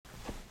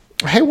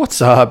Hey,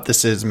 what's up?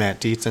 This is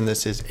Matt Dietz, and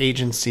this is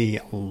Agency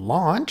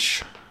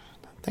Launch.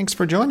 Thanks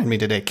for joining me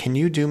today. Can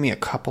you do me a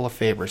couple of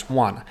favors?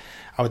 One,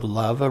 I would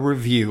love a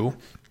review.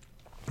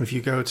 If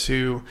you go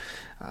to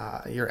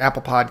your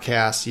Apple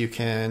Podcasts, you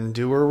can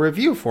do a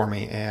review for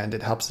me, and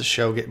it helps the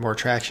show get more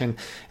traction.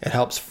 It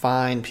helps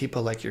find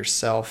people like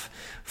yourself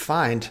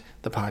find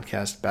the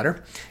podcast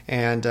better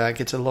and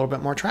gets a little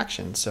bit more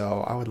traction.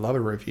 So I would love a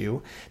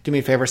review. Do me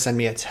a favor, send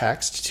me a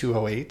text,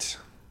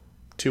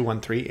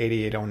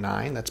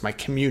 208-213-8809. That's my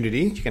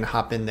community. You can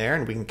hop in there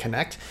and we can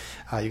connect.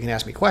 You can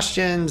ask me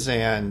questions,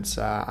 and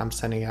I'm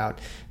sending out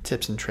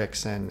tips and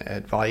tricks and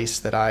advice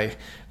that I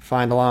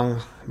find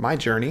along my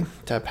journey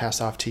to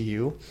pass off to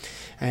you.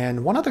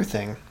 And one other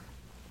thing,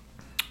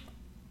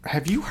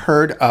 have you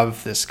heard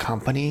of this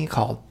company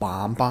called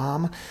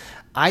BombBomb?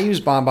 I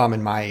use BombBomb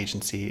in my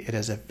agency. It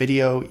is a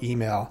video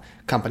email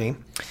company,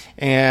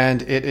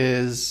 and it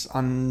is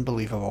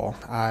unbelievable.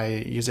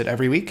 I use it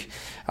every week.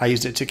 I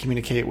use it to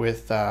communicate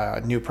with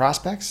new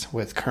prospects,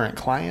 with current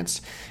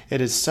clients. It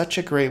is such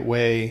a great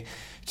way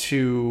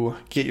to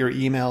get your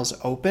emails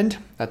opened.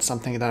 That's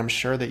something that I'm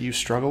sure that you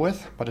struggle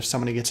with. But if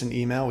somebody gets an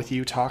email with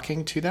you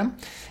talking to them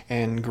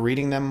and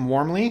greeting them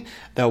warmly,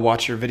 they'll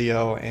watch your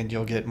video and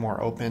you'll get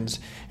more opens.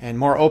 And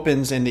more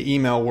opens in the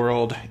email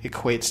world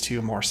equates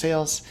to more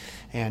sales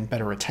and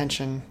better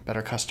retention,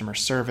 better customer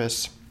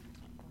service.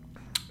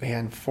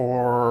 And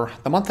for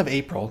the month of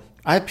April,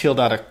 I peeled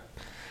out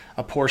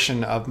a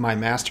portion of my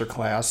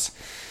masterclass.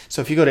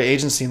 So if you go to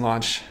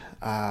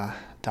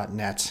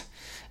agencylaunch.net,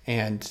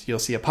 and you'll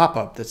see a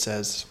pop-up that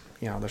says,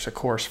 there's a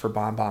course for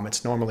BombBomb.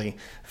 It's normally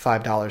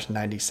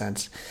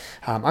 $5.90.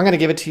 I'm going to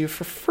give it to you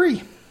for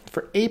free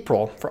for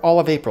April, for all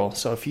of April.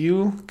 So if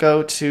you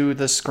go to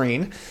the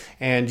screen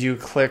and you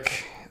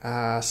click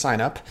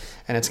sign up,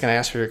 and it's going to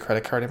ask for your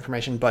credit card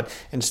information, but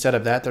instead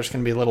of that, there's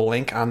going to be a little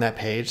link on that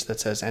page that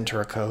says enter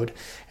a code.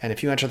 And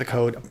if you enter the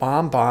code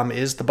BombBomb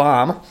is the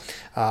bomb,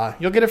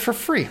 you'll get it for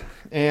free.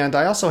 And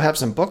I also have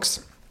some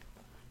books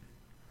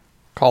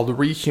called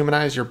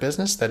Rehumanize Your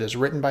Business that is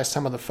written by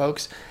some of the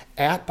folks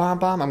at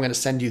BombBomb. I'm going to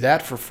send you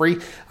that for free.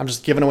 I'm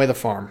just giving away the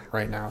farm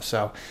right now.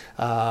 So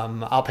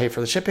I'll pay for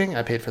the shipping.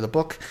 I paid for the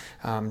book.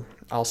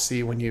 I'll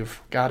see when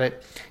you've got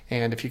it.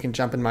 And if you can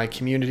jump in my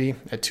community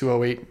at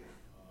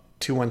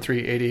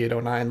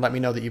 208-213-8809, let me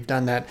know that you've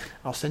done that.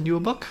 I'll send you a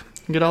book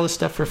and get all this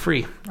stuff for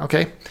free.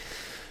 Okay?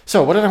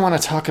 So what did I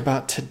want to talk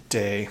about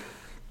today?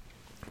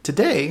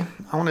 Today,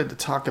 I wanted to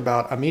talk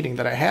about a meeting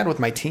that I had with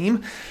my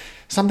team.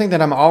 Something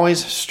that I'm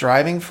always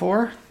striving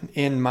for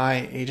in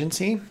my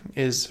agency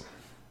is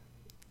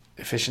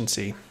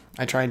efficiency.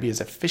 I try and be as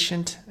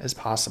efficient as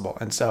possible.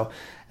 And so,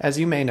 as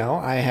you may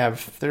know,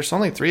 there's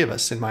only 3 of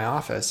us in my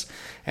office.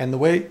 And the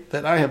way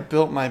that I have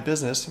built my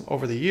business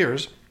over the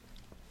years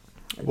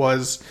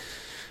was,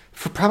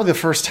 for probably the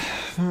first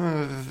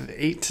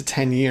 8 to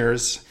 10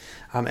 years,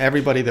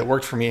 everybody that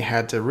worked for me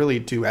had to really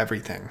do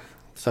everything.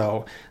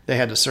 So they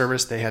had to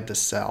service, they had to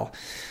sell.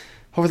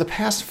 Over the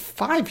past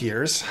 5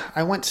 years,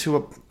 I went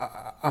to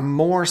a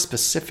more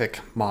specific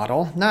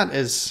model, not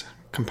as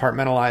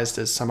compartmentalized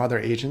as some other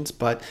agents,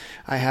 but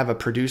I have a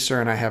producer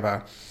and I have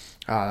a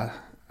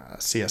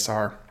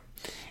CSR,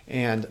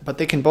 but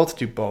they can both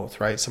do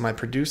both, right? So my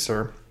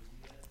producer,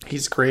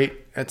 he's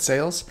great at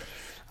sales,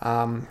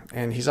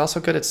 and he's also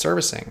good at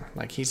servicing.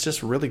 Like, he's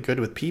just really good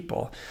with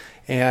people.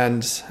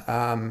 And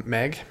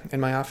Meg in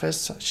my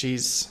office,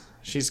 she's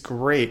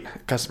great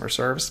at customer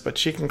service, but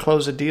she can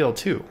close a deal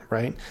too,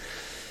 right?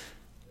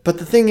 But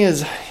the thing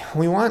is,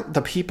 we want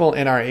the people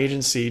in our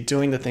agency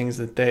doing the things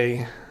that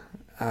they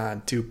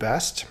do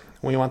best.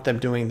 We want them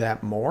doing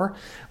that more.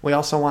 We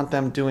also want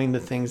them doing the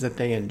things that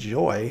they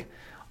enjoy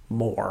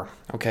more.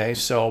 Okay,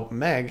 so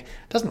Meg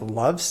doesn't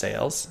love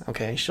sales.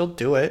 Okay, she'll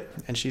do it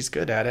and she's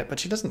good at it, but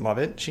she doesn't love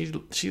it. She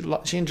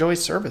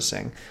enjoys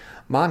servicing.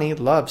 Monty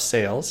loves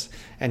sales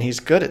and he's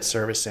good at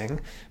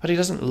servicing, but he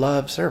doesn't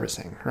love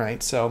servicing,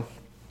 right? So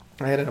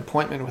I had an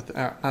appointment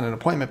not an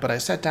appointment, but I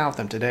sat down with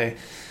them today.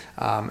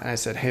 And I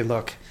said, hey,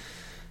 look,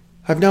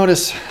 I've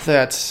noticed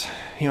that,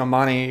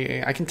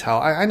 Monty, I can tell,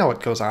 I know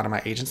what goes on in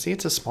my agency.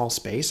 It's a small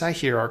space. I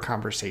hear our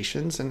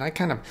conversations, and I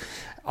kind of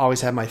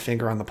always have my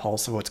finger on the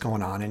pulse of what's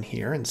going on in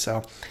here. And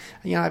so,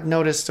 I've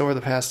noticed over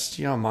the past,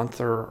 month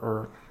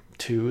or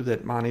 2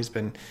 that Monty's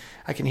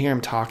I can hear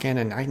him talking,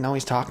 and I know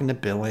he's talking to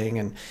billing,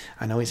 and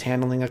I know he's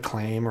handling a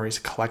claim, or he's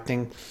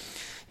collecting,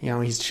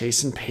 he's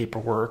chasing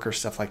paperwork or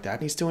stuff like that.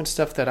 And he's doing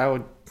stuff that I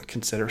would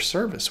consider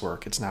service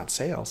work. It's not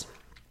sales.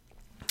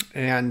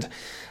 And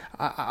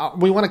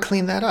we want to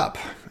clean that up.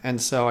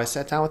 And so I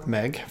sat down with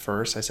Meg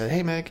first. I said,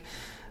 hey, Meg,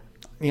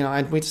 we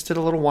just did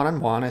a little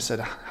one-on-one. I said,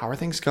 how are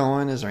things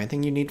going? Is there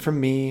anything you need from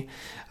me?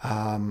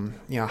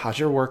 How's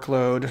your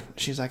workload?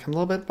 She's like, I'm a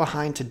little bit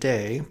behind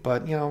today,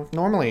 but,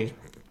 normally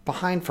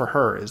behind for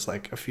her is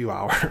like a few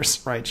hours,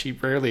 right? She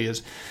rarely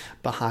is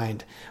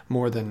behind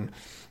more than,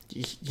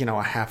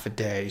 a half a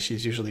day.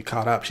 She's usually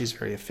caught up. She's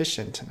very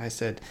efficient. And I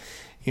said,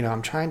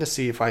 I'm trying to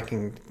see if I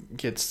can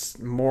get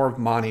more of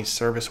Monty's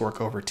service work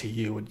over to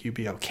you. Would you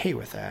be okay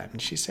with that? And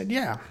she said,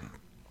 yeah.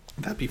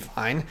 That'd be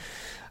fine.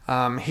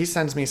 He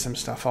sends me some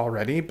stuff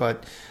already,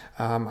 but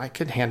I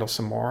could handle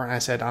some more. And I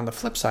said, on the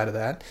flip side of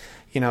that,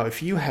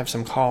 if you have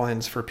some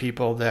call-ins for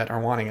people that are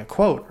wanting a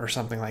quote or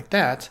something like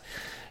that,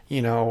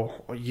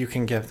 you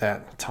can give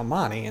that to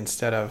Monty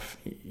instead of,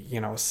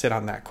 sit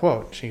on that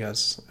quote. She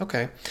goes,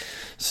 okay.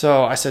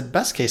 So I said,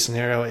 best case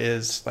scenario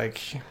is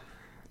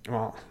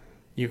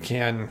you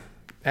can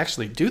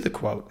actually do the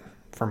quote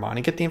for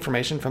Monty, get the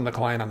information from the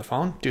client on the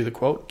phone, do the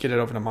quote, get it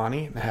over to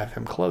Monty, and have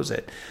him close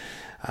it.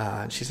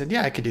 And she said,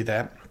 yeah, I could do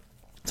that.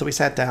 So we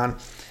sat down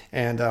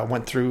and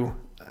went through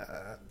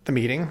the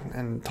meeting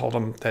and told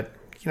him that,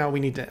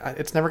 we need to,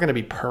 it's never going to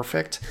be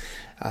perfect.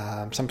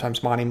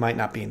 Sometimes Monty might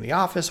not be in the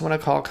office when a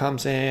call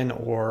comes in,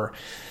 or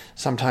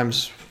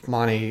sometimes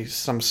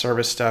some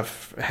service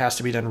stuff has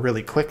to be done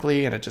really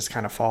quickly and it just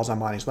kind of falls on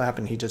Monty's lap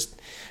and he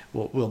just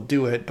will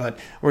do it. But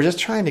we're just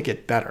trying to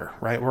get better,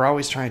 right? We're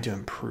always trying to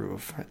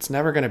improve. It's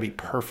never going to be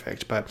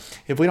perfect. But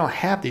if we don't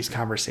have these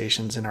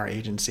conversations in our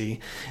agency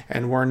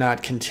and we're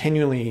not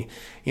continually,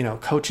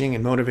 coaching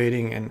and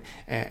motivating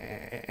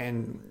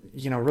and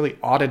really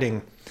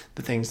auditing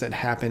the things that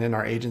happen in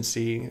our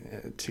agency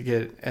to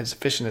get as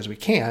efficient as we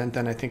can,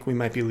 then I think we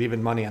might be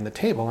leaving money on the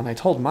table. And I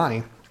told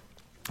Monty,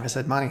 I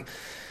said, Monty,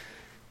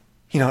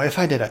 if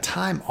I did a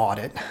time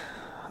audit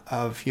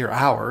of your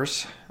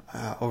hours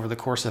over the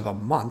course of a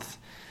month,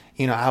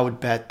 I would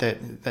bet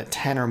that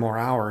 10 or more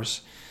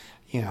hours,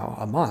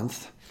 a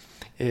month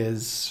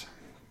is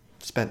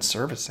spent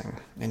servicing.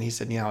 And he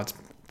said,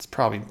 it's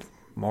probably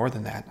more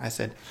than that. I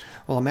said,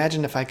 well,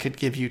 imagine if I could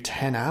give you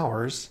 10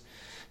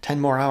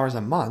 more hours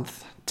a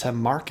month to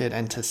market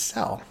and to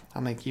sell.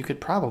 I'm like, you could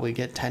probably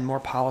get 10 more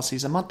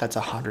policies a month. That's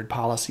 100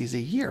 policies a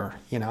year.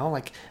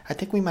 I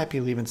think we might be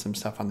leaving some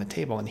stuff on the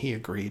table. And he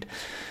agreed.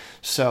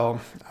 So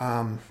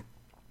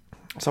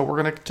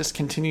we're going to just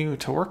continue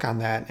to work on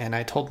that. And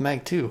I told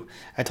Meg too.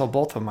 I told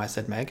both of them, I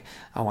said, Meg,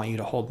 I want you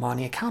to hold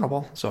Monty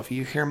accountable. So if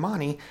you hear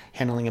Monty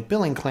handling a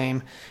billing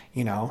claim,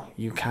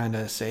 you kind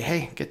of say,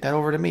 hey, get that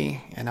over to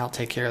me and I'll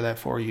take care of that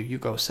for you. You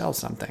go sell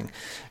something.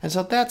 And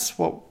so that's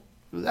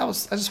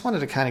I just wanted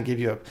to kind of give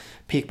you a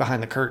peek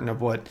behind the curtain of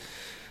what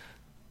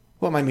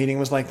my meeting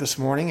was like this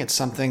morning. It's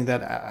something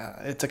that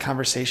it's a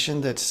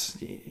conversation that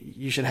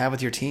you should have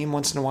with your team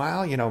once in a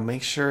while.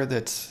 Make sure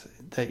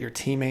that your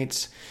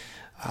teammates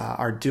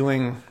are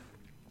doing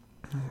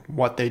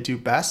what they do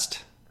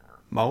best,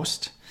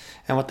 most,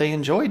 and what they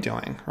enjoy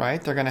doing,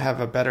 right? They're going to have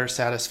a better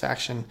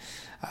satisfaction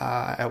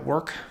at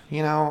work.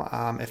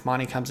 If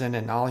Monty comes in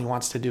and all he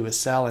wants to do is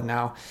sell, and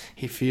now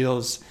he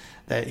feels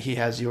that he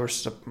has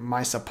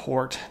my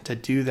support to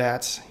do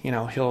that,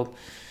 he'll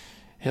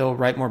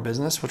write more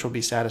business, which will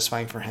be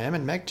satisfying for him.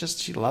 And Meg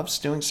she loves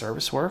doing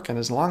service work. And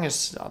as long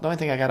as the only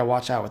thing I got to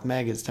watch out with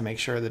Meg is to make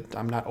sure that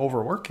I'm not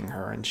overworking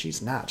her. And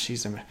she's not.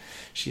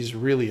 She's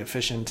really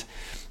efficient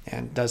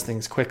and does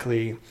things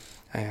quickly.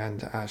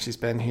 And she's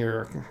been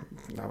here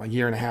a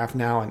year and a half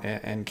now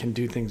and can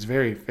do things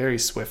very, very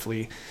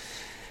swiftly.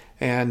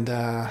 And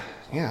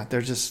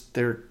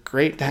they're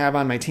great to have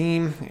on my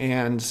team.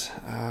 And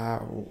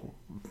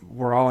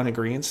we're all in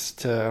agreement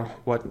to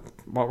what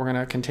we're going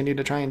to continue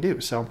to try and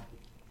do. So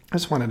I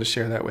just wanted to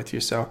share that with you.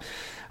 So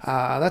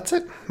that's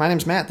it. My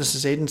name's Matt. This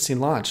is Agency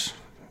Launch.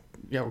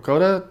 Go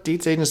to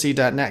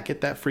deetsagency.net.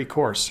 Get that free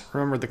course.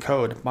 Remember the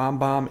code.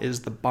 BOMB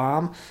is the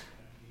bomb.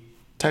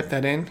 Type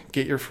that in.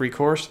 Get your free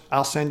course.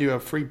 I'll send you a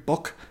free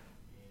book.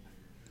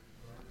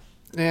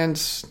 And,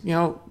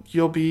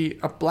 you'll be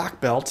a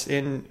black belt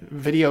in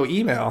video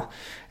email.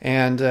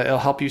 And it'll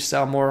help you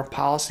sell more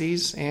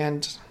policies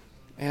and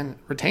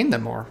retain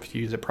them more if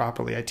you use it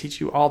properly. I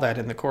teach you all that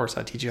in the course.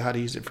 I teach you how to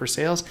use it for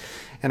sales,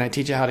 and I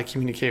teach you how to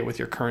communicate with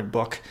your current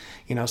book,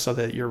 so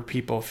that your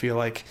people feel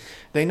like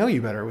they know you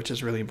better, which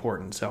is really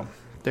important. So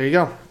there you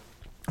go.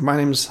 My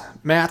name's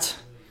Matt.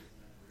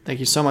 Thank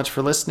you so much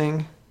for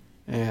listening,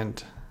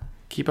 and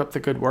keep up the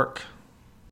good work.